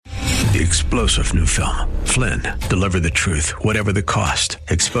the explosive new film, Flynn, Deliver the Truth, Whatever the Cost,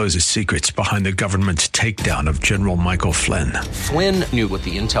 exposes secrets behind the government's takedown of General Michael Flynn. Flynn knew what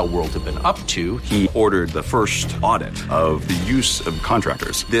the intel world had been up to. He ordered the first audit of the use of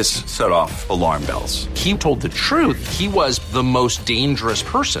contractors. This set off alarm bells. He told the truth. He was the most dangerous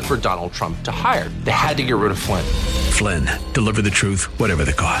person for Donald Trump to hire. They had to get rid of Flynn. Flynn, Deliver the Truth, Whatever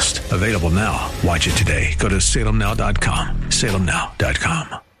the Cost. Available now. Watch it today. Go to salemnow.com.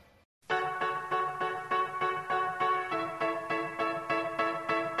 salemnow.com.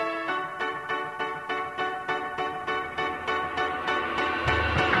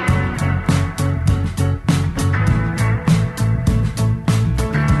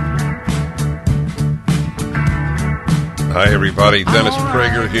 Hi, everybody. Dennis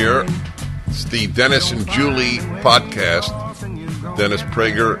Prager here. It's the Dennis and Julie podcast. Dennis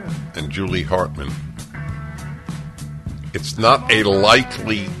Prager and Julie Hartman. It's not a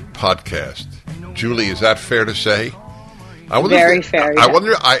likely podcast. Julie, is that fair to say? Very fair. I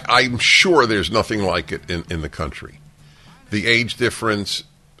wonder, I'm sure there's nothing like it in the country. The age difference,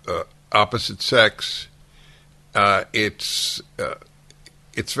 opposite sex, it's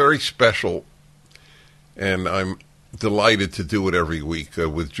very special, and I'm delighted to do it every week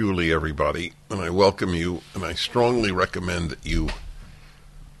with Julie, everybody, and I welcome you, and I strongly recommend that you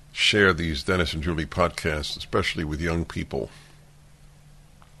share these Dennis and Julie podcasts, especially with young people.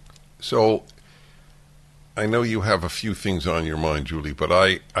 So, I know you have a few things on your mind, Julie, but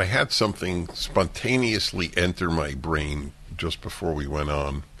I had something spontaneously enter my brain just before we went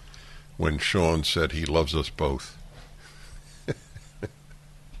on when Sean said he loves us both.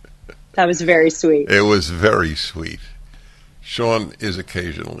 That was very sweet. It was very sweet. Sean is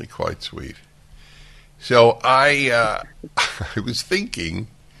occasionally quite sweet. So I was thinking,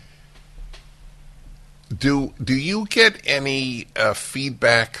 do you get any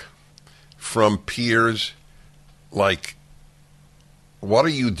feedback from peers, like, what are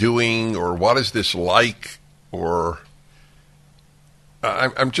you doing, or what is this like, or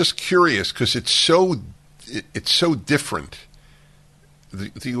I'm just curious because it's so different.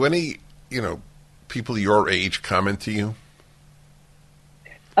 Do you any, people your age comment to you?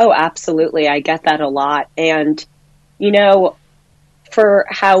 Oh, absolutely. I get that a lot. And, for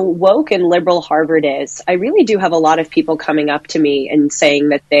how woke and liberal Harvard is, I really do have a lot of people coming up to me and saying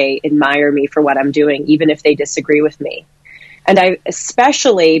that they admire me for what I'm doing, even if they disagree with me. And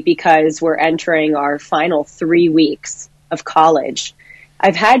especially because we're entering our final 3 weeks of college,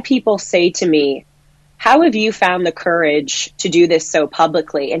 I've had people say to me, how have you found the courage to do this so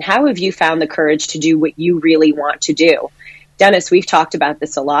publicly? And how have you found the courage to do what you really want to do? Dennis, we've talked about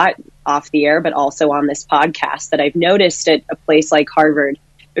this a lot off the air, but also on this podcast, that I've noticed at a place like Harvard,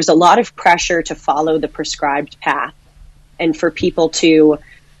 there's a lot of pressure to follow the prescribed path and for people to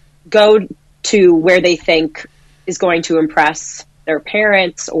go to where they think is going to impress their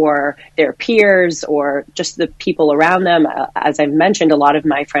parents or their peers or just the people around them. As I've mentioned, a lot of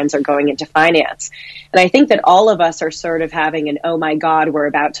my friends are going into finance. And I think that all of us are sort of having an, oh my God, we're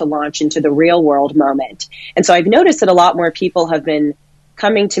about to launch into the real world moment. And so I've noticed that a lot more people have been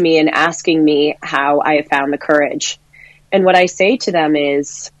coming to me and asking me how I have found the courage. And what I say to them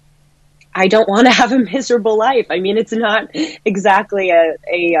is, I don't want to have a miserable life. I mean, it's not exactly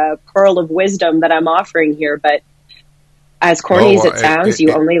a pearl of wisdom that I'm offering here, but as corny as it sounds,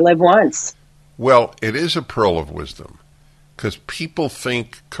 you only live once. Well, it is a pearl of wisdom, because people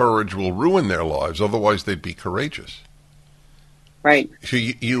think courage will ruin their lives, otherwise they'd be courageous. Right. So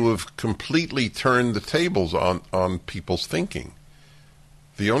you have completely turned the tables on people's thinking.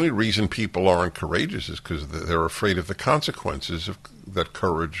 The only reason people aren't courageous is because they're afraid of the consequences that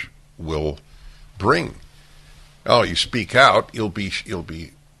courage will bring. Oh, you speak out, you'll be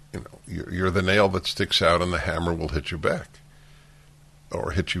you're the nail that sticks out and the hammer will hit you back.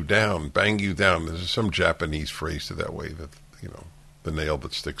 Or hit you down, bang you down. There's some Japanese phrase to that way that, the nail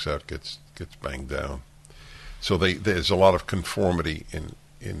that sticks out gets banged down. So there's a lot of conformity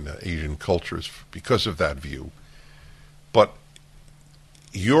in Asian cultures because of that view. But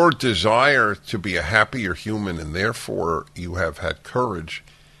your desire to be a happier human, and therefore you have had courage,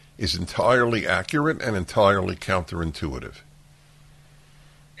 is entirely accurate and entirely counterintuitive.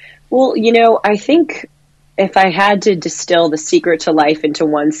 Well, I think if I had to distill the secret to life into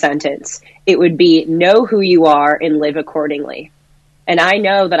one sentence, it would be know who you are and live accordingly. And I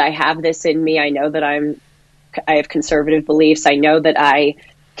know that I have this in me. I know that I have conservative beliefs. I know that I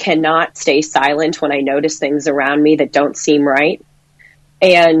cannot stay silent when I notice things around me that don't seem right.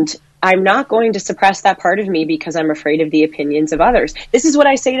 And I'm not going to suppress that part of me because I'm afraid of the opinions of others. This is what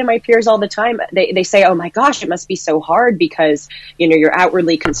I say to my peers all the time. They say, oh my gosh, it must be so hard because, you're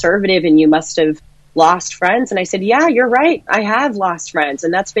outwardly conservative and you must have lost friends. And I said, yeah, you're right. I have lost friends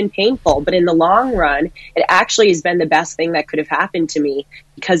and that's been painful. But in the long run, it actually has been the best thing that could have happened to me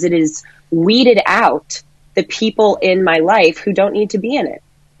because it has weeded out the people in my life who don't need to be in it.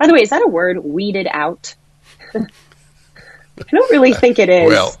 By the way, is that a word, weeded out? I don't really think it is.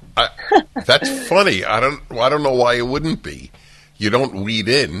 Well, that's funny. I don't know why it wouldn't be. You don't weed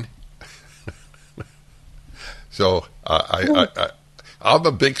in. So I'm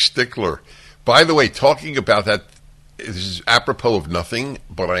a big stickler. By the way, talking about that, this is apropos of nothing,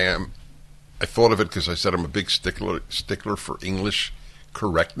 but I thought of it because I said I'm a big stickler for English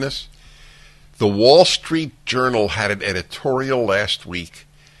correctness. The Wall Street Journal had an editorial last week,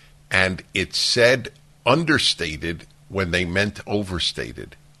 and it said understated when they meant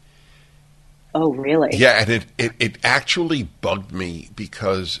overstated. Oh, really? Yeah, and it actually bugged me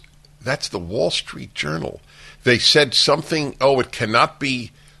because that's the Wall Street Journal. They said something, it cannot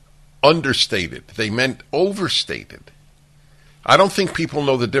be understated. They meant overstated. I don't think people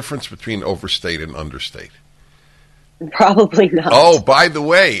know the difference between overstate and understate. Probably not. Oh, by the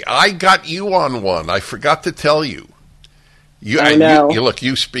way, I got you on one. I forgot to tell you.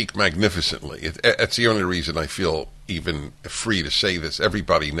 You speak magnificently. It's the only reason I feel even free to say this.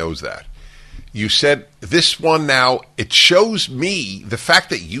 Everybody knows that. You said this one now, it shows me, the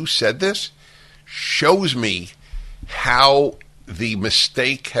fact that you said this shows me how the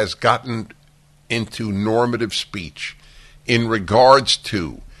mistake has gotten into normative speech in regards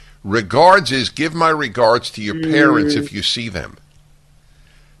to. Regards is give my regards to your parents if you see them.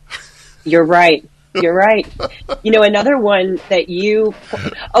 You're right. You're right. Another one that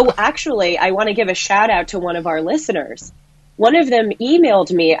actually, I want to give a shout out to one of our listeners. One of them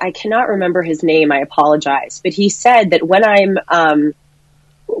emailed me. I cannot remember his name. I apologize. But he said that when I'm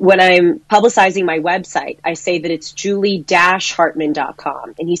publicizing my website, I say that it's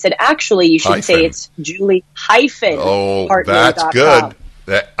julie-hartman.com. And he said, actually, you should say it's julie-hartman.com. That's good.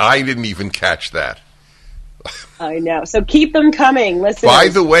 I didn't even catch that. I know. So keep them coming. Listen. By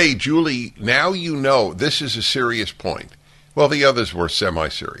the way, Julie, now you know this is a serious point. Well, the others were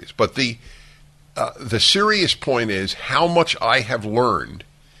semi-serious. But the serious point is how much I have learned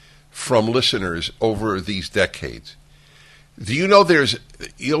from listeners over these decades. Do you know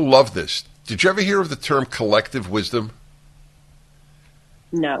you'll love this. Did you ever hear of the term collective wisdom?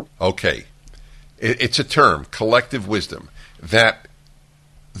 No. Okay. It's a term, collective wisdom, that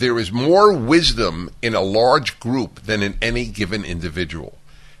there is more wisdom in a large group than in any given individual.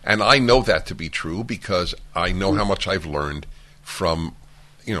 And I know that to be true because I know how much I've learned from,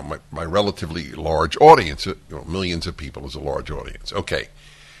 my relatively large audience. Millions of people is a large audience. Okay.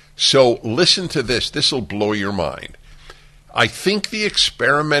 So listen to this. This will blow your mind. I think the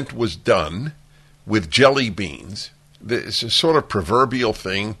experiment was done with jelly beans. It's a sort of proverbial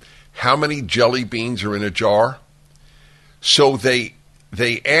thing. How many jelly beans are in a jar? So they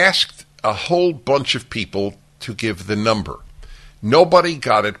asked a whole bunch of people to give the number. Nobody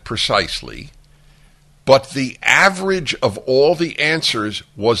got it precisely, but the average of all the answers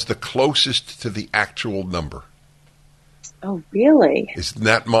was the closest to the actual number. Oh, really? Isn't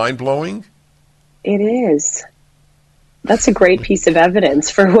that mind-blowing? It is. That's a great piece of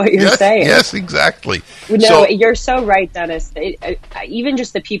evidence for what you're saying. Yes, exactly. No, you're so right, Dennis. Even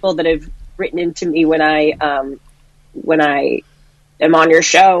just the people that have written into me when I am on your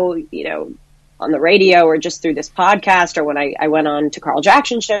show, on the radio or just through this podcast, or when I went on to Carl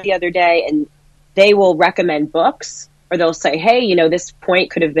Jackson's show the other day, and they will recommend books, or they'll say, hey, this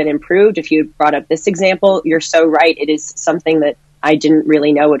point could have been improved if you brought up this example. You're so right. It is something that I didn't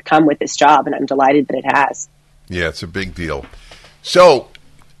really know would come with this job, and I'm delighted that it has. Yeah, it's a big deal. So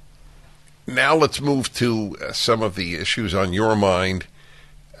now let's move to some of the issues on your mind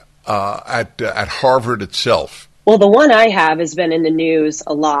at Harvard itself. Well, the one I have has been in the news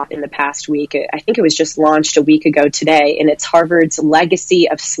a lot in the past week. I think it was just launched a week ago today, and it's Harvard's Legacy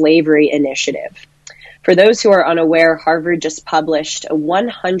of Slavery Initiative. For those who are unaware, Harvard just published a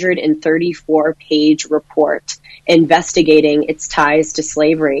 134-page report investigating its ties to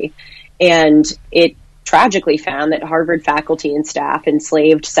slavery, and it tragically found that Harvard faculty and staff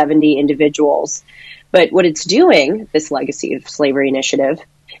enslaved 70 individuals. But what it's doing, this Legacy of Slavery Initiative,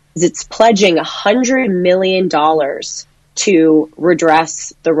 is it's pledging $100 million to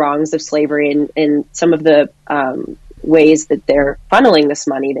redress the wrongs of slavery. And some of the ways that they're funneling this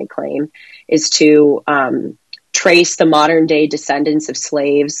money, they claim, is to trace the modern day descendants of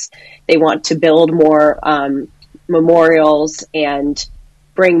slaves. They want to build more memorials and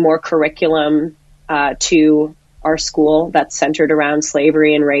bring more curriculum to our school that's centered around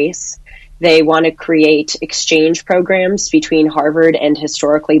slavery and race. They want to create exchange programs between Harvard and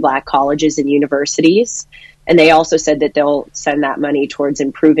historically Black colleges and universities. And they also said that they'll send that money towards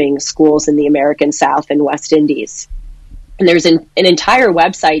improving schools in the American South and West Indies. And there's an entire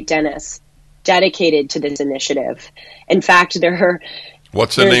website, Dennis, dedicated to this initiative. In fact, What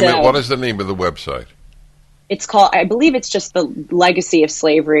is the name of the website? It's called, I believe it's just the Legacy of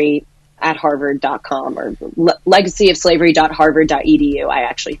Slavery at Harvard.com or legacyofslavery.harvard.edu, I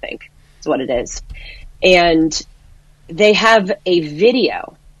actually think is what it is. And they have a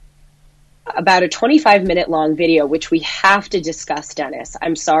video, about a 25-minute long video, which we have to discuss, Dennis.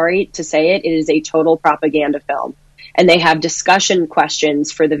 I'm sorry to say it. It is a total propaganda film. And they have discussion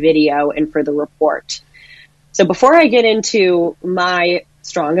questions for the video and for the report. So before I get into my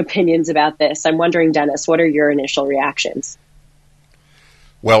strong opinions about this, I'm wondering, Dennis, what are your initial reactions?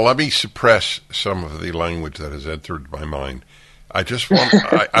 Well, let me suppress some of the language that has entered my mind.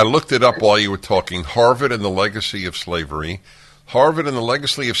 I looked it up while you were talking. Harvard and the Legacy of Slavery. Harvard and the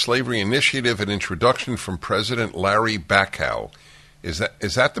Legacy of Slavery Initiative, an introduction from President Larry Bacow. Is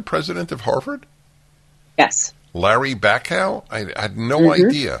that the president of Harvard? Yes. Larry Bacow? I had no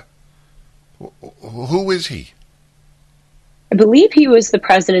idea. Who is he? I believe he was the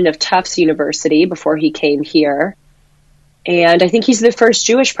president of Tufts University before he came here. And I think he's the first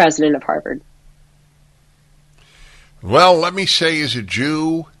Jewish president of Harvard. Well, let me say, as a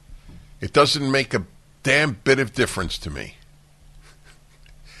Jew, it doesn't make a damn bit of difference to me.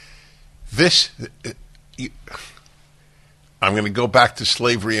 I'm going to go back to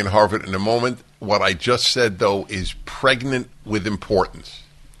slavery and Harvard in a moment. What I just said, though, is pregnant with importance.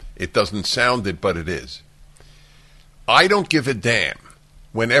 It doesn't sound it, but it is. I don't give a damn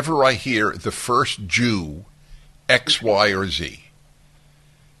whenever I hear the first Jew, X, Y, or Z.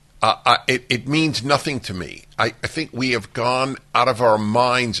 It means nothing to me. I think we have gone out of our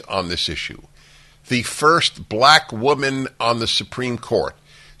minds on this issue. The first black woman on the Supreme Court.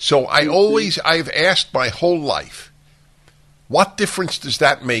 So I've asked my whole life, what difference does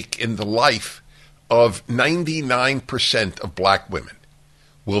that make in the life of 99% of black women?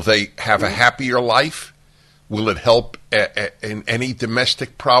 Will they have a happier life? Will it help in any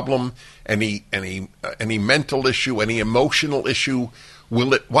domestic problem, any mental issue, any emotional issue?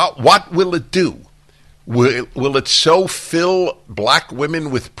 What will it do? Will it so fill black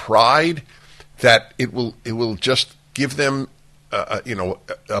women with pride that it will just give them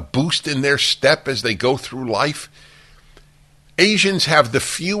a boost in their step as they go through life? Asians have the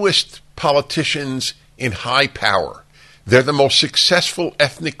fewest politicians in high power. They're the most successful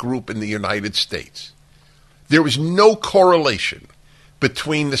ethnic group in the United States. There is no correlation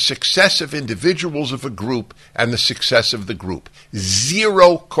between the success of individuals of a group and the success of the group.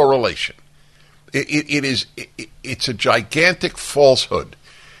 Zero correlation. It's a gigantic falsehood.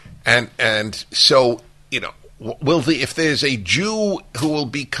 And so, if there's a Jew who will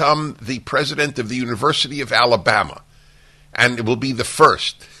become the president of the University of Alabama, and it will be the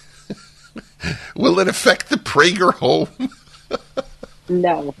first, will it affect the Prager home?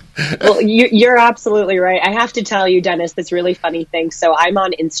 No. Well, you're absolutely right. I have to tell you, Dennis, this really funny thing. So I'm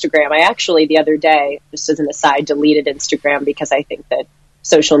on Instagram. I actually, the other day, just as an aside, deleted Instagram because I think that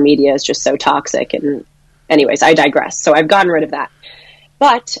social media is just so toxic. And anyways, I digress. So I've gotten rid of that.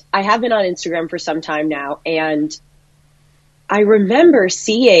 But I have been on Instagram for some time now, and I remember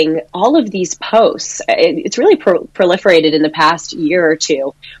seeing all of these posts. It's really proliferated in the past year or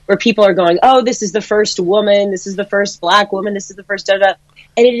two, where people are going, oh, this is the first woman, this is the first black woman, this is the first da-da.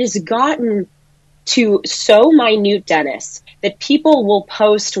 And it has gotten to so minute, Dennis, that people will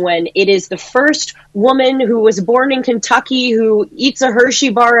post when it is the first woman who was born in Kentucky, who eats a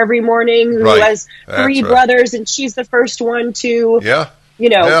Hershey bar every morning, who has three brothers, and she's the first one to,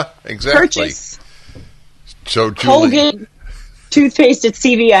 purchase so Colgate toothpaste at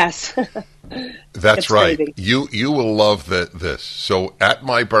CVS. That's right. Crazy. You will love this. So at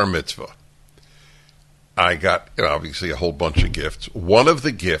my bar mitzvah, I got obviously a whole bunch of gifts. One of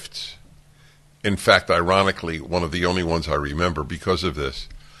the gifts, in fact, ironically, one of the only ones I remember because of this,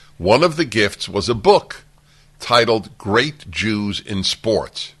 one of the gifts was a book titled Great Jews in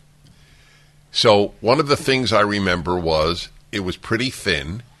Sports. So one of the things I remember was it was pretty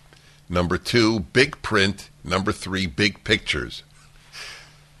thin. Number 2, big print. Number 3, big pictures.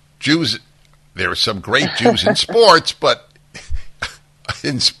 Jews, there are some great Jews in sports, but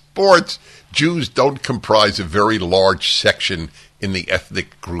in sports, Jews don't comprise a very large section in the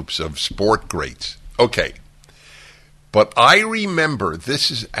ethnic groups of sport greats. Okay. But I remember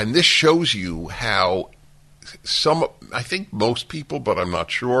this shows you how I think most people, but I'm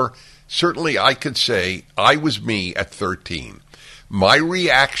not sure. Certainly I could say I was me at 13. My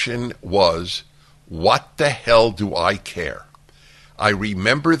reaction was, what the hell do I care? I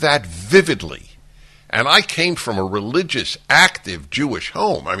remember that vividly. And I came from a religious, active Jewish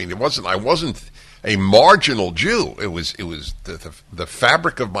home. I mean, I wasn't a marginal Jew. It was the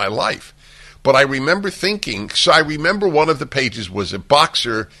fabric of my life. But I remember thinking, so I remember one of the pages was a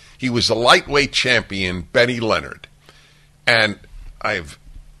boxer. He was a lightweight champion, Benny Leonard. And I've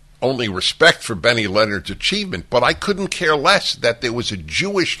only respect for Benny Leonard's achievement, but I couldn't care less that there was a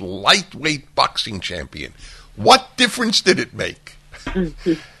Jewish lightweight boxing champion. What difference did it make?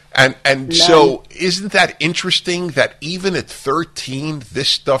 And so isn't that interesting that even at 13, this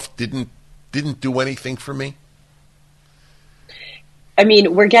stuff didn't do anything for me? I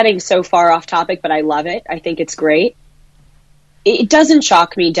mean, we're getting so far off topic, but I love it. I think it's great. It doesn't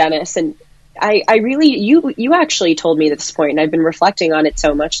shock me, Dennis, and I really, you actually told me this point, and I've been reflecting on it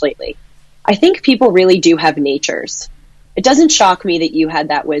so much lately. I think people really do have natures. It doesn't shock me that you had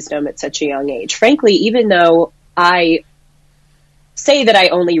that wisdom at such a young age. Frankly, even though I say that I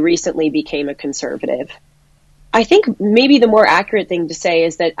only recently became a conservative, I think maybe the more accurate thing to say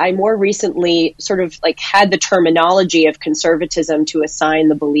is that I more recently sort of like had the terminology of conservatism to assign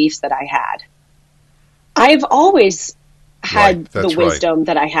the beliefs that I had. I've always had the wisdom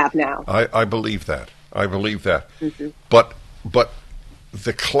that I have now. I believe that. I believe that. Mm-hmm. But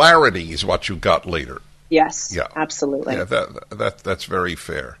the clarity is what you got later. Yes, yeah, absolutely. Yeah, that's very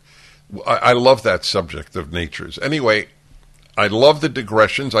fair. I love that subject of natures. Anyway, I love the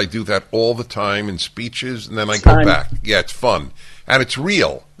digressions. I do that all the time in speeches, and then I go back. Yeah, it's fun. And it's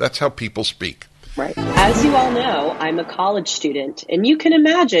real. That's how people speak. Right. As you all know, I'm a college student, and you can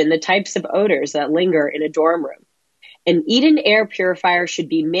imagine the types of odors that linger in a dorm room. An Eden air purifier should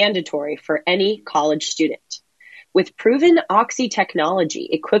be mandatory for any college student. With proven Oxy technology,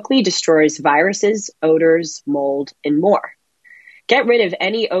 it quickly destroys viruses, odors, mold, and more. Get rid of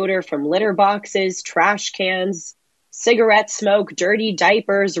any odor from litter boxes, trash cans, cigarette smoke, dirty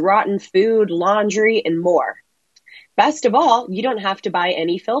diapers, rotten food, laundry, and more. Best of all, you don't have to buy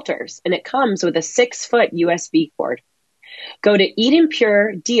any filters, and it comes with a 6-foot USB cord. Go to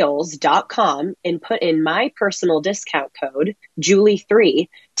EdenPureDeals.com and put in my personal discount code, Julie3,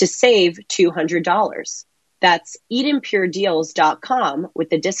 to save $200. That's EdenPureDeals.com with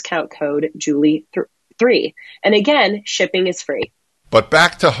the discount code, Julie3. And again, shipping is free. But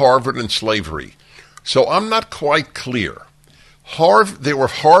back to Harvard and slavery. So I'm not quite clear. There were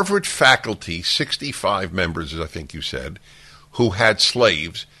Harvard faculty, 65 members, as I think you said, who had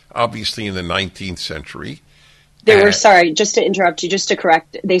slaves, obviously in the 19th century. They were, sorry, just to interrupt you, just to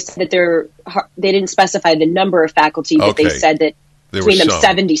correct, they said that they didn't specify the number of faculty, but they said that between them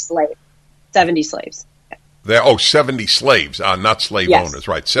 70 slaves. 70 slaves. 70 slaves, not slave owners,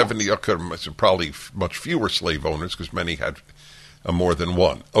 right. 70, okay, probably much fewer slave owners because many had more than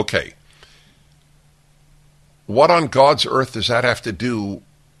one. Okay. What on God's earth does that have to do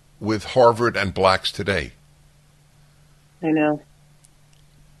with Harvard and blacks today? I know.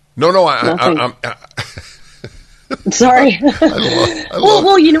 No, I'm sorry.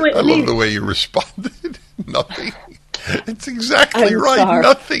 Well, you know what? I love the way you responded. Nothing. It's exactly right. Sorry.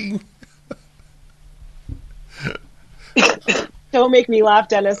 Nothing. Don't make me laugh,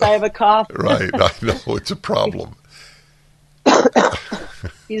 Dennis. I have a cough. Right. I know. It's a problem.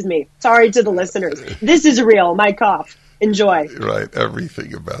 Excuse me. Sorry to the listeners. This is real. My cough. Enjoy. Right.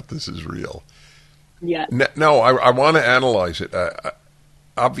 Everything about this is real. Yeah. No, I want to analyze it.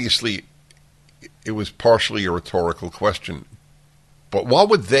 Obviously, it was partially a rhetorical question. But what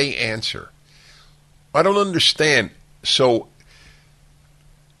would they answer? I don't understand. So,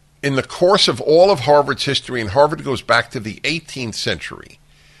 in the course of all of Harvard's history, and Harvard goes back to the 18th century.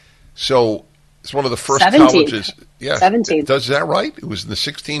 So, it's one of the first 17th. Colleges. Yeah. 17th. Does that right? It was in the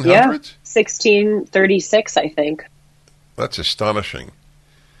 1600s? Yeah. 1636, I think. That's astonishing.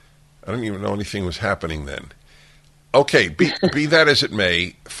 I don't even know anything was happening then. Okay, be that as it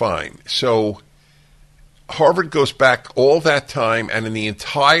may, fine. So, Harvard goes back all that time, and in the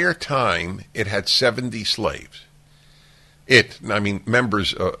entire time, it had 70 slaves.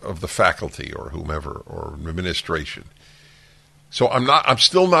 Members of the faculty or whomever, or administration. So I'm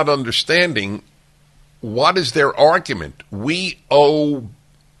still not understanding what is their argument. We owe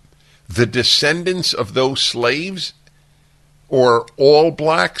the descendants of those slaves or all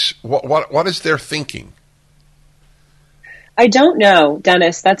blacks? What is their thinking? I don't know,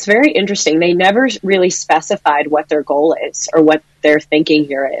 Dennis. That's very interesting. They never really specified what their goal is or what their thinking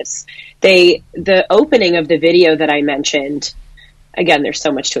here is. The opening of the video that I mentioned, again, there's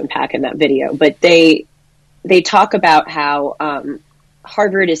so much to unpack in that video, but they they talk about how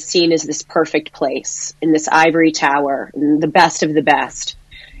Harvard is seen as this perfect place in this ivory tower, and the best of the best.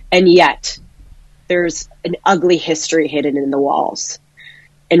 And yet there's an ugly history hidden in the walls.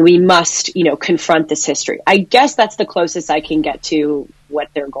 And we must, confront this history. I guess that's the closest I can get to what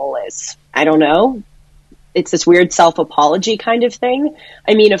their goal is. I don't know. It's this weird self-apology kind of thing.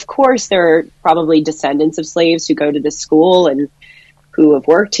 I mean, of course, there are probably descendants of slaves who go to this school and who have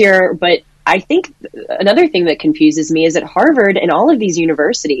worked here. But I think another thing that confuses me is that Harvard and all of these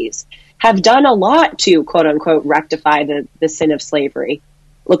universities have done a lot to, quote unquote, rectify the sin of slavery.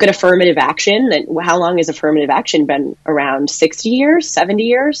 Look at affirmative action. How long has affirmative action been around? 60 years, 70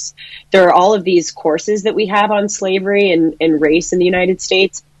 years? There are all of these courses that we have on slavery and race in the United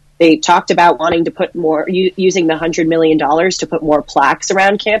States. They talked about wanting to put more, using the $100 million to put more plaques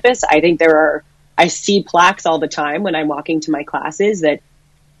around campus. I think I see plaques all the time when I'm walking to my classes that,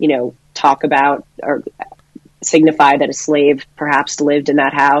 talk about or signify that a slave perhaps lived in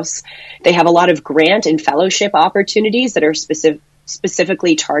that house. They have a lot of grant and fellowship opportunities that are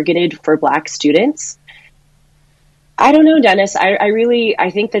specifically targeted for Black students. I don't know, Dennis. I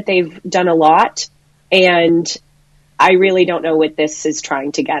think that they've done a lot, and I really don't know what this is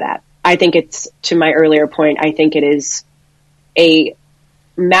trying to get at. I think it's, to my earlier point, I think it is a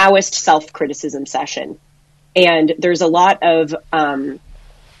Maoist self-criticism session. And there's a lot of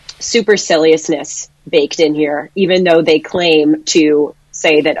superciliousness baked in here, even though they claim to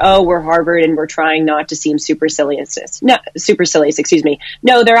say that, oh, we're Harvard and we're trying not to seem supercilious, excuse me.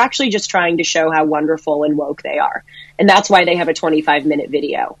 No, they're actually just trying to show how wonderful and woke they are. And that's why they have a 25-minute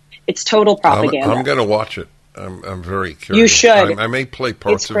video. It's total propaganda. I'm going to watch it. I'm very curious. You should. I may play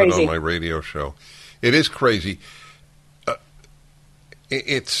parts of it on my radio show. It is crazy.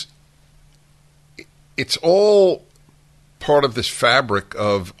 It's all part of this fabric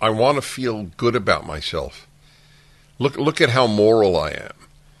of I want to feel good about myself. Look at how moral I am.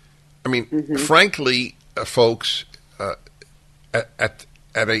 I mean, frankly, folks, at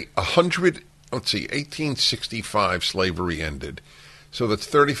 1865 slavery ended. So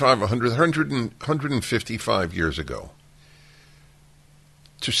that's 155 years ago.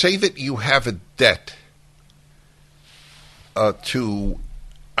 To say that you have a debt and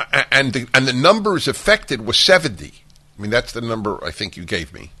the numbers affected was 70. I mean, that's the number I think you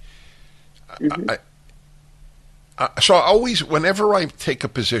gave me. So I always, whenever I take a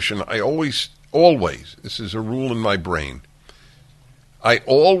position, I always, this is a rule in my brain, I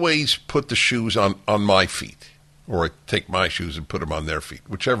always put the shoes on my feet. Or I take my shoes and put them on their feet,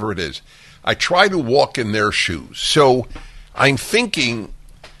 whichever it is. I try to walk in their shoes. So I'm thinking,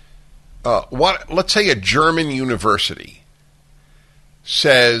 let's say a German university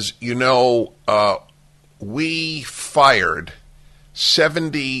says, we fired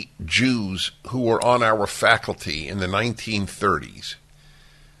 70 Jews who were on our faculty in the 1930s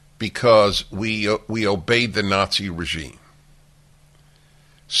because we obeyed the Nazi regime.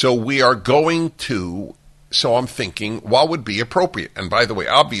 So we are going to... So I'm thinking, what would be appropriate? And by the way,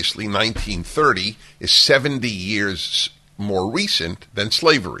 obviously 1930 is 70 years more recent than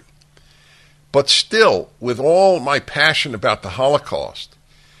slavery. But still, with all my passion about the Holocaust,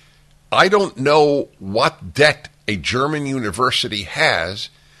 I don't know what debt a German university has.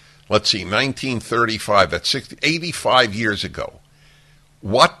 Let's see, 1935, that's 85 years ago.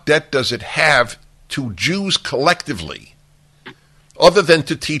 What debt does it have to Jews collectively? Other than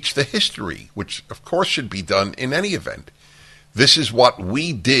to teach the history, which of course should be done in any event. This is what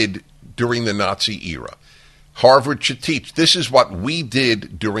we did during the Nazi era. Harvard should teach. This is what we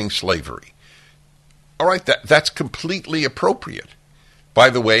did during slavery. All right, that's completely appropriate.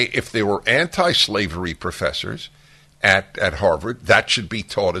 By the way, if there were anti-slavery professors at Harvard, that should be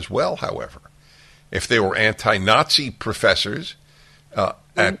taught as well, however. If there were anti-Nazi professors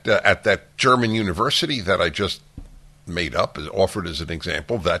at that German university that I just made up, offered as an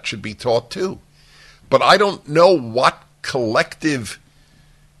example, that should be taught too. But I don't know what collective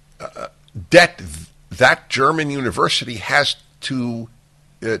debt that German university has to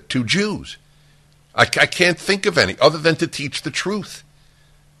Jews. I can't think of any other than to teach the truth,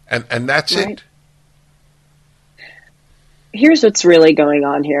 and that's right. It. Here's what's really going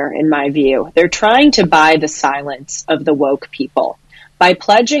on here, in my view. They're trying to buy the silence of the woke people. By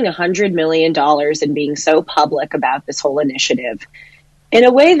pledging $100 million and being so public about this whole initiative, in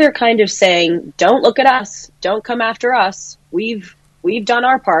a way they're kind of saying, don't look at us, don't come after us, we've done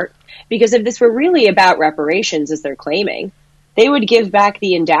our part. Because if this were really about reparations, as they're claiming, they would give back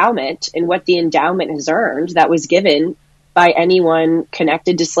the endowment and what the endowment has earned that was given by anyone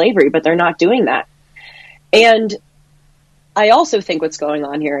connected to slavery, but they're not doing that. And I also think what's going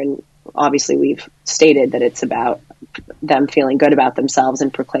on here, and obviously we've stated that it's about them feeling good about themselves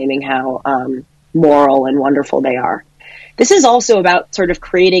and proclaiming how moral and wonderful they are. This is also about sort of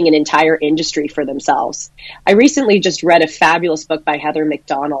creating an entire industry for themselves. I recently just read a fabulous book by Heather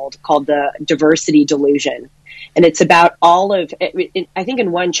McDonald called The Diversity Delusion. And it's about all of it. I think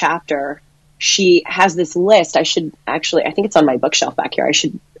in one chapter, she has this list. I think it's on my bookshelf back here. I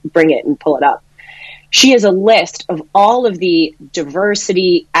should bring it and pull it up. She has a list of all of the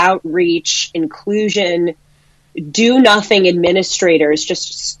diversity, outreach, inclusion, do-nothing administrators,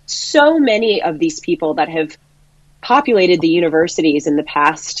 just so many of these people that have populated the universities in the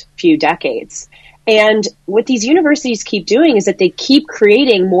past few decades. And what these universities keep doing is that they keep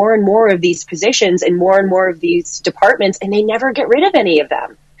creating more and more of these positions and more of these departments, and they never get rid of any of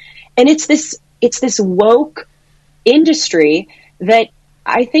them. And it's this woke industry that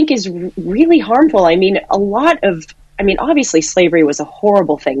I think is really harmful. Obviously slavery was a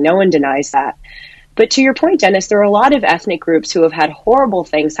horrible thing. No one denies that. But to your point, Dennis, there are a lot of ethnic groups who have had horrible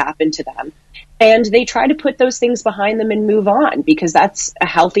things happen to them. And they try to put those things behind them and move on because that's a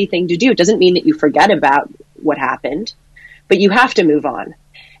healthy thing to do. It doesn't mean that you forget about what happened, but you have to move on.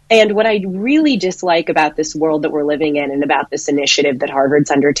 And what I really dislike about this world that we're living in and about this initiative that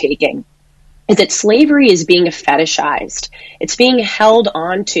Harvard's undertaking is that slavery is being fetishized. It's being held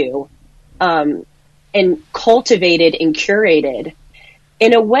onto and cultivated and curated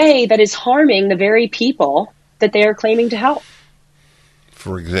in a way that is harming the very people that they are claiming to help.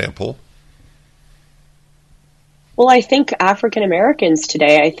 For example? Well, I think African Americans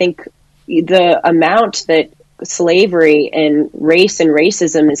today, I think the amount that slavery and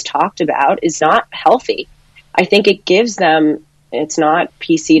racism is talked about is not healthy. I think it gives them, it's not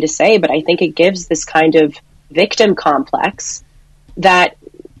PC to say, but I think it gives this kind of victim complex that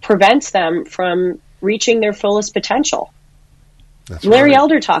prevents them from reaching their fullest potential. That's Larry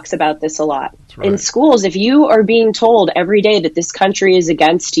Elder talks about this a lot. Right. In schools, if you are being told every day that this country is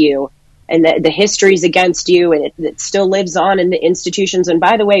against you and that the history is against you and it still lives on in the institutions, and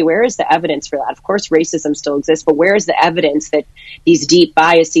by the way, where is the evidence for that? Of course, racism still exists, but where is the evidence that these deep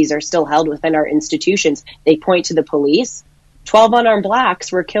biases are still held within our institutions? They point to the police. 12 unarmed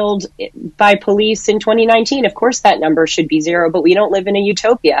blacks were killed by police in 2019. Of course, that number should be zero, but we don't live in a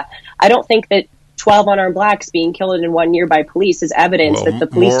utopia. I don't think that 12 unarmed blacks being killed in 1 year by police is evidence that the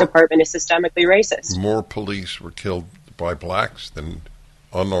police department is systemically racist. More police were killed by blacks than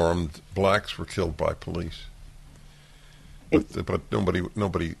unarmed blacks were killed by police. But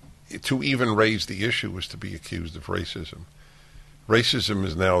nobody, to even raise the issue is to be accused of racism. Racism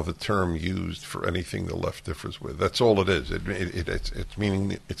is now the term used for anything the left differs with. That's all it is.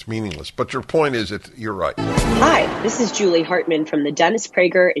 It's meaningless. But your point is that you're right. Hi, this is Julie Hartman from the Dennis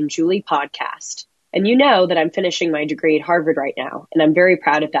Prager and Julie podcast. And you know that I'm finishing my degree at Harvard right now, and I'm very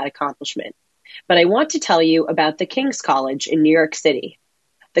proud of that accomplishment. But I want to tell you about the King's College in New York City.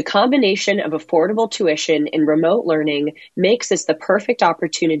 The combination of affordable tuition and remote learning makes this the perfect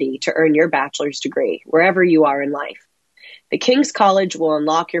opportunity to earn your bachelor's degree wherever you are in life. The King's College will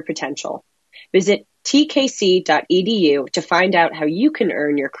unlock your potential. Visit tkc.edu to find out how you can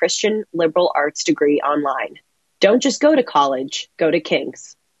earn your Christian liberal arts degree online. Don't just go to college, go to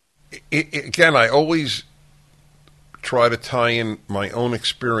King's. Again, I always try to tie in my own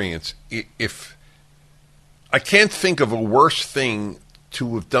experience. If I can't think of a worse thing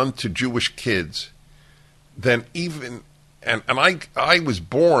to have done to Jewish kids than even, and I was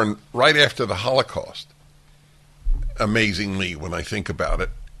born right after the Holocaust, amazingly, when I think about it.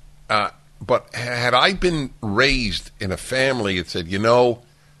 But had I been raised in a family that said,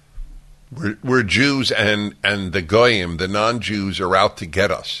 we're Jews and the Goyim, the non-Jews, are out to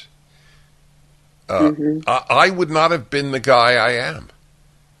get us, I would not have been the guy I am.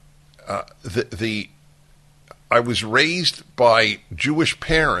 I was raised by Jewish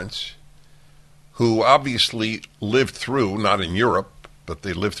parents who obviously lived through, not in Europe, but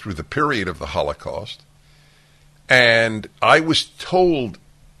they lived through the period of the Holocaust. And I was told,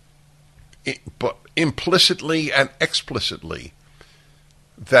 but implicitly and explicitly,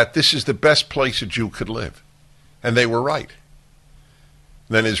 that this is the best place a Jew could live. And they were right.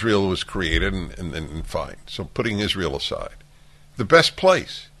 Then Israel was created, and fine. So putting Israel aside, the best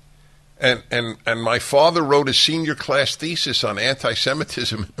place. And my father wrote a senior class thesis on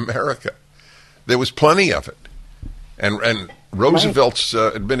anti-Semitism in America. There was plenty of it. And Roosevelt's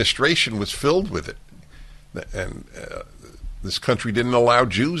administration was filled with it. And this country didn't allow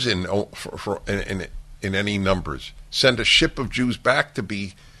Jews in any numbers. Sent a ship of Jews back to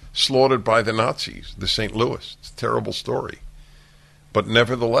be slaughtered by the Nazis, the St. Louis. It's a terrible story. But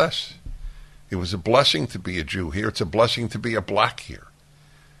nevertheless, it was a blessing to be a Jew here. It's a blessing to be a black here.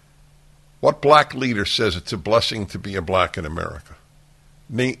 What black leader says it's a blessing to be a black in America?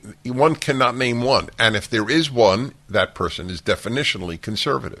 One cannot name one. And if there is one, that person is definitionally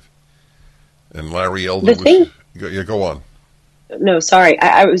conservative. And Larry Elder go on. No, sorry.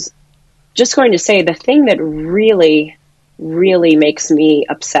 I was just going to say the thing that really, really makes me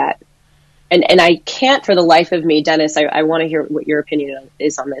upset, and I can't for the life of me, Dennis, I want to hear what your opinion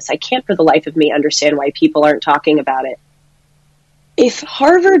is on this. I can't for the life of me understand why people aren't talking about it. If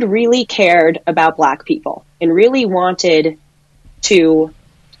Harvard really cared about black people and really wanted to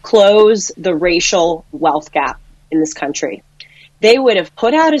close the racial wealth gap in this country, they would have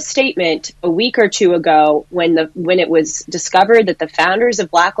put out a statement a week or two ago when it was discovered that the founders of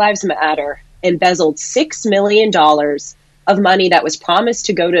Black Lives Matter embezzled $6 million of money that was promised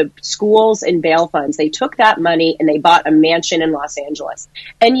to go to schools and bail funds. They took that money and they bought a mansion in Los Angeles.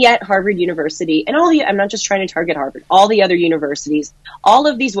 And yet Harvard University and I'm not just trying to target Harvard, all the other universities, all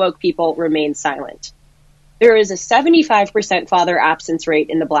of these woke people remain silent. There is a 75% father absence rate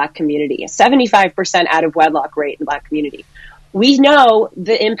in the black community, a 75% out of wedlock rate in the black community. We know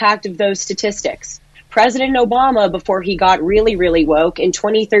the impact of those statistics. President Obama, before he got really, really woke, in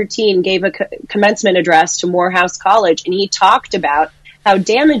 2013 gave a commencement address to Morehouse College, and he talked about how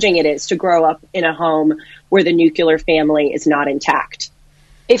damaging it is to grow up in a home where the nuclear family is not intact.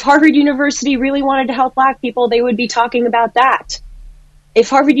 If Harvard University really wanted to help black people, they would be talking about that. If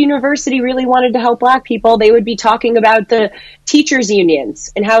Harvard University really wanted to help black people, they would be talking about the teachers'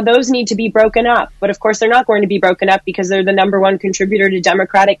 unions and how those need to be broken up. But of course, they're not going to be broken up because they're the number one contributor to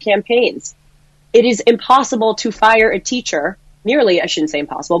Democratic campaigns. It is impossible to fire a teacher. I shouldn't say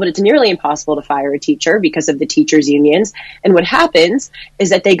impossible, but it's nearly impossible to fire a teacher because of the teachers' unions. And what happens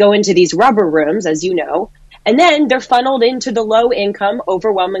is that they go into these rubber rooms, as you know, and then they're funneled into the low-income,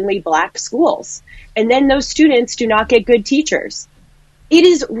 overwhelmingly black schools. And then those students do not get good teachers. It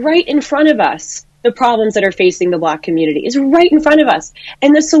is right in front of us. The problems that are facing the black community is right in front of us.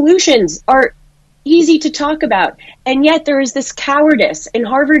 And the solutions are easy to talk about. And yet there is this cowardice. And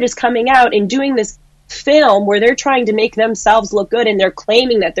Harvard is coming out and doing this film where they're trying to make themselves look good and they're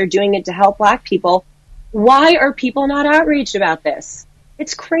claiming that they're doing it to help black people. Why are people not outraged about this?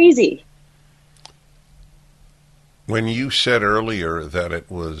 It's crazy. When you said earlier that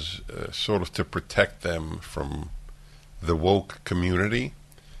it was sort of to protect them from the woke community,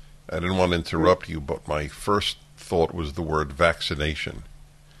 I didn't want to interrupt you, but my first thought was the word vaccination.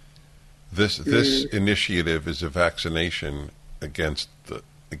 This initiative is a vaccination against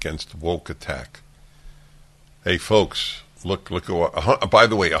woke attack. Hey, folks, look! By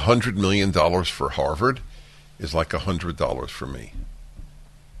the way, $100 million for Harvard is like $100 for me.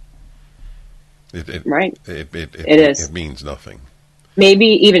 Right. It is. It means nothing. Maybe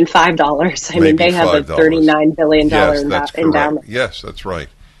even $5. I mean, they have a $39 billion endowment. Yes, that's right.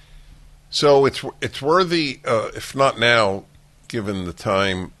 So it's worthy, if not now, given the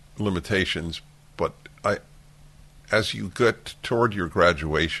time limitations, but as you get toward your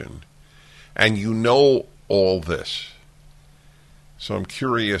graduation, and you know all this, so I'm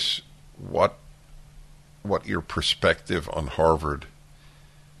curious what your perspective on Harvard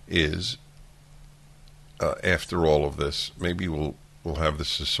is after all of this. Maybe we'll have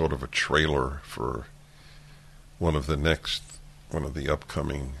this as sort of a trailer for one of the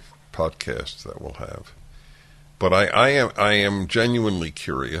upcoming podcasts that we'll have. But I am genuinely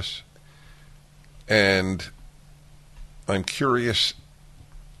curious, and I'm curious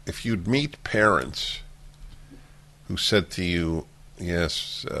if you'd meet parents who said to you,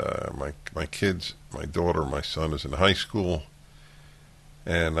 yes, my kids, my daughter, my son is in high school,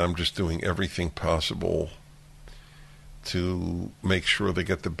 and I'm just doing everything possible to make sure they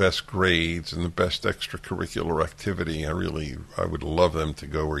get the best grades and the best extracurricular activity. I would love them to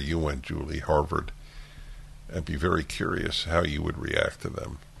go where you went, Julie, Harvard. I'd be very curious how you would react to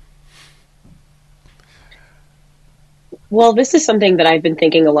them. Well, this is something that I've been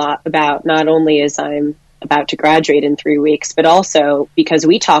thinking a lot about, not only as I'm about to graduate in 3 weeks, but also because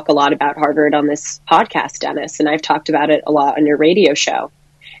we talk a lot about Harvard on this podcast, Dennis, and I've talked about it a lot on your radio show.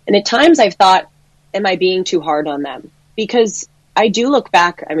 And at times I've thought, am I being too hard on them? Because I do look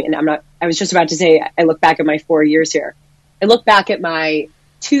back. I mean, I was just about to say, I look back at my 4 years here. I look back at my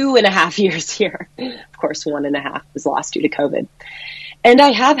 2.5 years here. Of course, 1.5 was lost due to COVID. And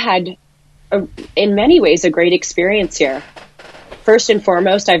I have had, in many ways, a great experience here. First and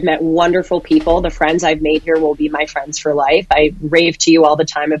foremost, I've met wonderful people. The friends I've made here will be my friends for life. I rave to you all the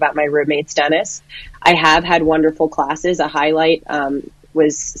time about my roommates, Dennis. I have had wonderful classes. A highlight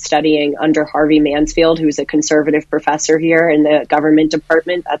was studying under Harvey Mansfield, who's a conservative professor here in the government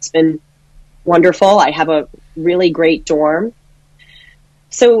department. That's been wonderful. I have a really great dorm.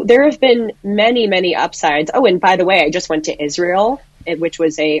 So there have been many, many upsides. Oh, and by the way, I just went to Israel, which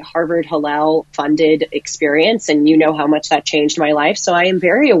was a Harvard Hillel funded experience. And you know how much that changed my life. So I am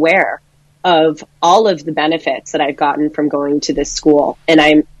very aware of all of the benefits that I've gotten from going to this school. And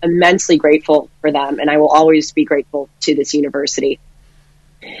I'm immensely grateful for them. And I will always be grateful to this university.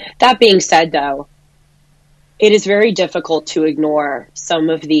 That being said, though, it is very difficult to ignore some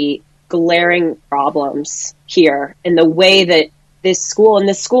of the glaring problems here in the way that this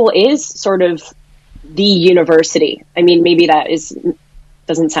school is sort of the university. I mean, maybe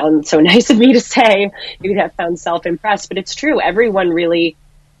doesn't sound so nice of me to say. Maybe that sounds self-impressed, but it's true. Everyone really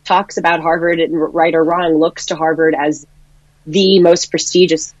talks about Harvard, and right or wrong, looks to Harvard as the most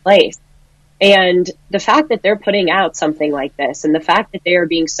prestigious place. And the fact that they're putting out something like this, and the fact that they are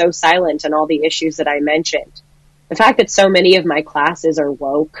being so silent on all the issues that I mentioned, the fact that so many of my classes are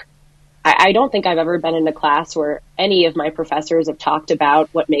woke, I don't think I've ever been in a class where any of my professors have talked about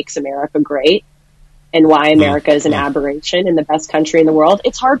what makes America great and why America is an aberration and the best country in the world.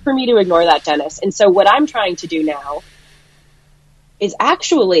 It's hard for me to ignore that, Dennis. And so what I'm trying to do now is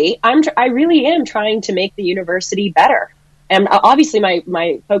actually, I really am trying to make the university better. And obviously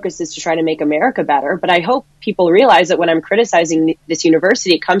my focus is to try to make America better, but I hope people realize that when I'm criticizing this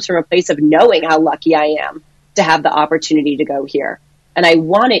university, it comes from a place of knowing how lucky I am to have the opportunity to go here. And I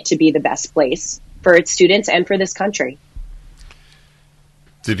want it to be the best place for its students and for this country.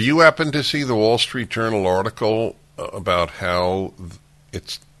 Did you happen to see the Wall Street Journal article about how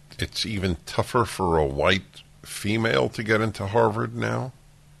it's even tougher for a white female to get into Harvard now?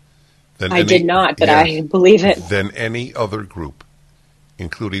 I did not, but I believe it. Than any other group,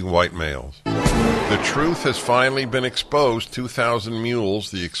 including white males. The truth has finally been exposed. 2,000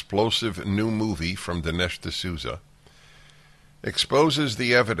 Mules, the explosive new movie from Dinesh D'Souza, exposes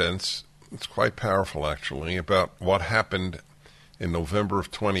the evidence, it's quite powerful actually, about what happened in November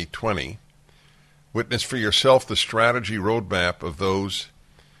of 2020. Witness for yourself the strategy roadmap of those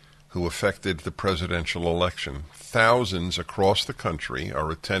who affected the presidential election. Thousands across the country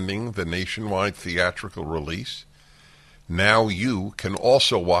are attending the nationwide theatrical release. Now you can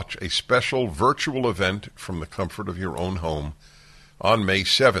also watch a special virtual event from the comfort of your own home on May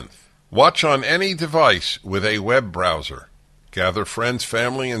 7th. Watch on any device with a web browser. Gather friends,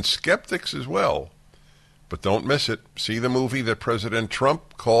 family, and skeptics as well. But don't miss it. See the movie that President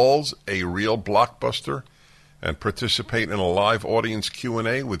Trump calls a real blockbuster and participate in a live audience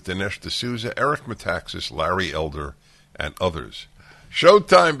Q&A with Dinesh D'Souza, Eric Metaxas, Larry Elder, and others.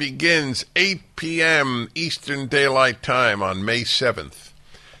 Showtime begins 8 p.m. Eastern Daylight Time on May 7th.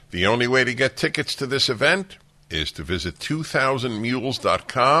 The only way to get tickets to this event is to visit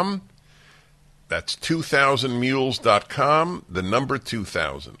 2000mules.com. That's 2000mules.com, the number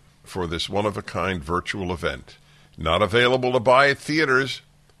 2000, for this one-of-a-kind virtual event. Not available to buy at theaters.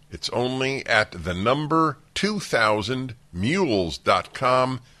 It's only at the number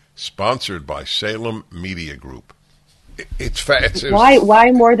 2000mules.com, sponsored by Salem Media Group.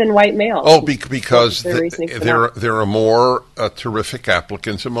 Why more than white males? Oh, because there are more terrific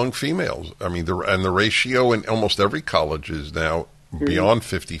applicants among females. I mean, the ratio in almost every college is now beyond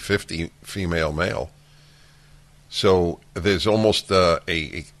 50-50 female-male. So there's almost a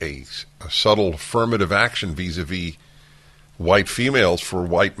subtle affirmative action vis-a-vis white females for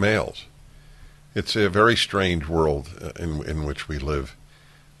white males. It's a very strange world in which we live.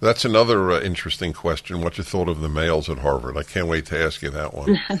 That's another interesting question. What you thought of the males at Harvard? I can't wait to ask you that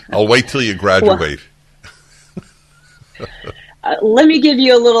one. I'll wait till you graduate. Let me give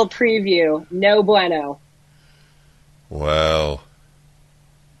you a little preview. No bueno. Wow.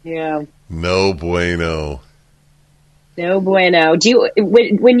 Yeah. No bueno. No bueno.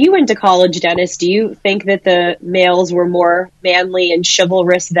 When you went to college, Dennis, do you think that the males were more manly and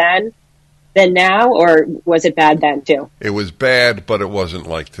chivalrous then than now, or was it bad then too? It was bad, but it wasn't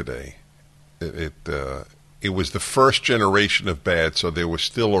like today. It was the first generation of bad, so there was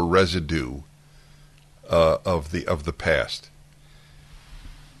still a residue of the past.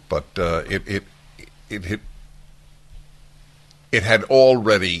 But it had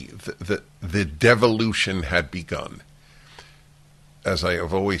already the devolution had begun. As I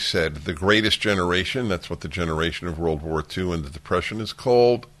have always said, the greatest generation, that's what the generation of World War II and the Depression is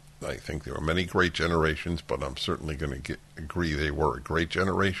called. I think there were many great generations, but I'm certainly going to agree they were a great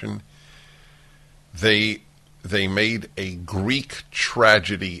generation. They made a Greek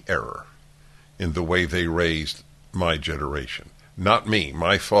tragedy error in the way they raised my generation. Not me.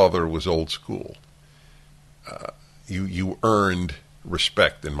 My father was old school. You earned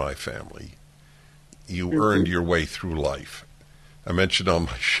respect in my family. You earned your way through life. I mentioned on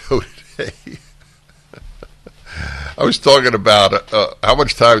my show today I was talking about how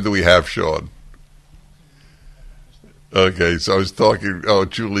much time do we have, Sean? Okay, so I was talking. Oh,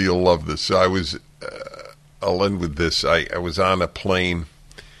 Julie, you'll love this. So I'll end with this. I was on a plane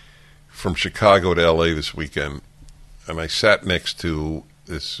from Chicago to L.A. this weekend, and I sat next to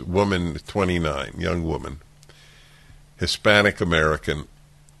this woman, 29, young woman, Hispanic American,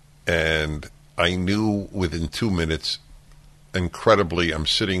 and I knew within 2 minutes, incredibly, I'm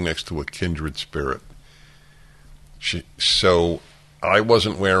sitting next to a kindred spirit. So I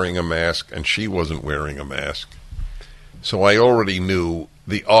wasn't wearing a mask, and she wasn't wearing a mask. So I already knew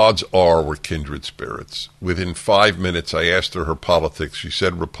the odds are we're kindred spirits. Within 5 minutes, I asked her politics. She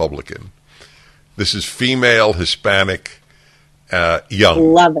said Republican. This is female, Hispanic,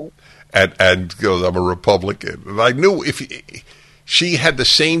 young. Love it. And goes, I'm a Republican. And I knew she had the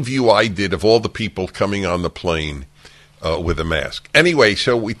same view I did of all the people coming on the plane with a mask. Anyway,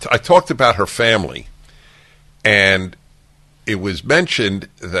 so I talked about her family. And it was mentioned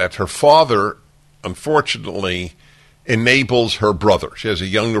that her father, unfortunately, enables her brother. She has a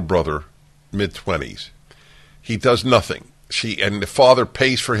younger brother, mid-20s. He does nothing. And the father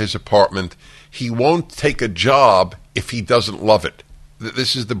pays for his apartment. He won't take a job if he doesn't love it.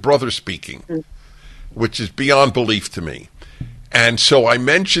 This is the brother speaking, which is beyond belief to me. And so I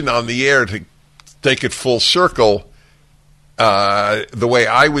mentioned on the air, to take it full circle, the way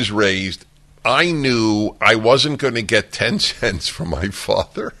I was raised, I knew I wasn't going to get 10 cents from my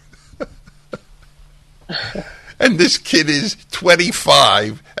father. And this kid is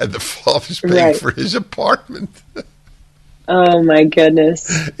 25, and the father's paying for his apartment. Oh, my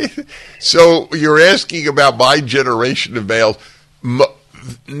goodness. So you're asking about my generation of males.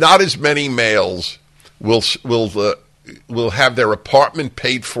 Not as many males will have their apartment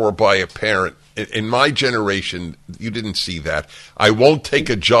paid for by a parent. In my generation, you didn't see that. I won't take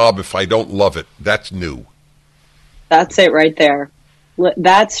a job if I don't love it. That's new. That's it right there.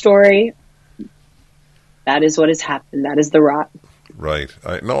 That story, that is what has happened. That is the rot. Right.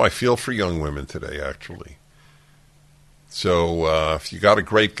 I feel for young women today, actually. So if you got a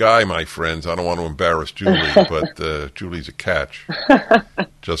great guy, my friends, I don't want to embarrass Julie, but Julie's a catch,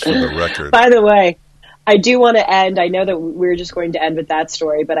 just for the record. By the way, I do want to end. I know that we're just going to end with that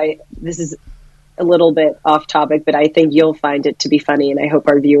story, but this is a little bit off topic, but I think you'll find it to be funny, and I hope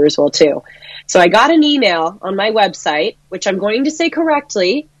our viewers will too. So I got an email on my website, which I'm going to say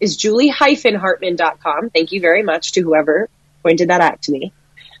correctly is julie-hartman.com. Thank you very much to whoever pointed that out to me.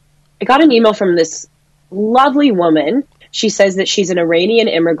 I got an email from this lovely woman. She says that she's an Iranian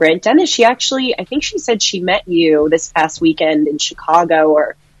immigrant. Dennis, I think she said she met you this past weekend in Chicago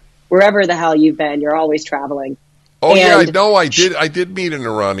or wherever the hell you've been. You're always traveling. Oh, yeah, I know. I did meet an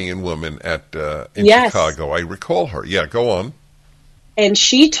Iranian woman in Chicago. I recall her. Yeah, go on. And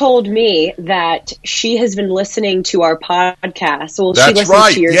she told me that she has been listening to our podcast. Well, that's she listens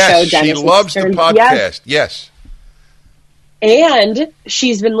right. to your yes, show, Dennis. She loves the podcast. Yes. And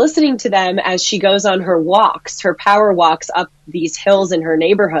she's been listening to them as she goes on her walks, her power walks up these hills in her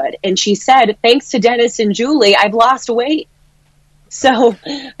neighborhood. And she said, thanks to Dennis and Julie, I've lost weight. So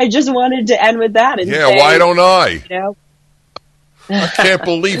I just wanted to end with that. And say, why don't I? You know? I can't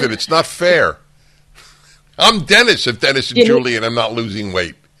believe it. It's not fair. I'm Dennis and Julie, and I'm not losing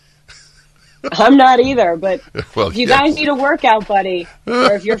weight. I'm not either, but well, if you guys need a workout buddy,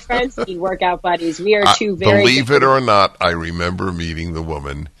 or if your friends need workout buddies, we are two very believe it or not, I remember meeting the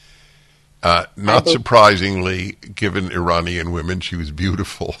woman. Not surprisingly, given Iranian women, she was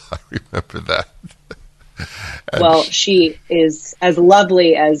beautiful. I remember that. Well, she is as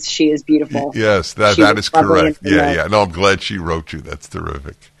lovely as she is beautiful. Yes, that is correct. Yeah. No, I'm glad she wrote you. That's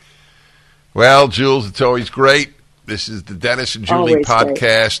terrific. Well, Jules, it's always great. This is the Dennis and Julie always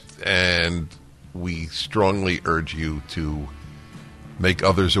podcast, and we strongly urge you to make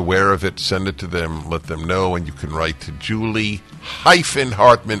others aware of it. Send it to them. Let them know. And you can write to Julie-Hartman,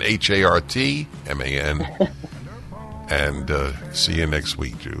 Hartman. And see you next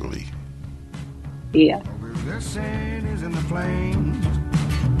week, Julie. Yeah. This is in the flames.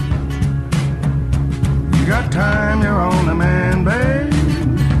 You got time, you're on the man, babe.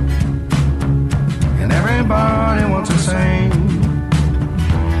 And everybody wants the same.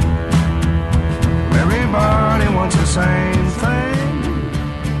 Everybody wants the same thing.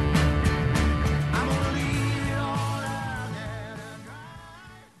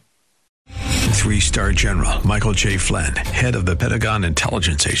 3-star General Michael J. Flynn, head of the Pentagon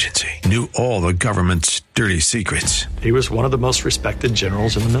Intelligence Agency, knew all the government's dirty secrets. He was one of the most respected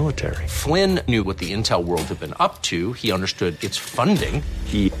generals in the military. Flynn knew what the intel world had been up to. He understood its funding.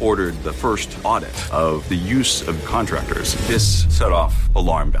 He ordered the first audit of the use of contractors. This set off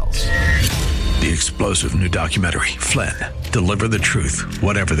alarm bells. The explosive new documentary, Flynn, Deliver the Truth,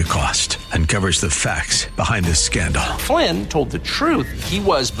 Whatever the Cost, uncovers the facts behind this scandal. Flynn told the truth. He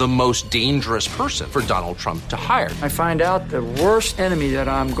was the most dangerous person for Donald Trump to hire. I find out the worst enemy that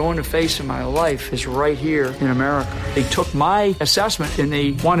I'm going to face in my life is right here in America. They took my assessment and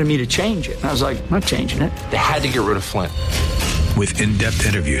they wanted me to change it. And I was like, I'm not changing it. They had to get rid of Flynn. With in-depth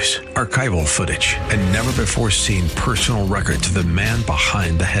interviews, archival footage, and never-before-seen personal records of the man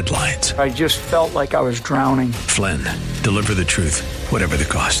behind the headlines. I just felt like I was drowning. Flynn, Deliver the Truth, Whatever the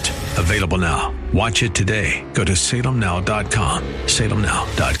Cost. Available now. Watch it today. Go to salemnow.com.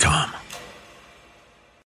 salemnow.com.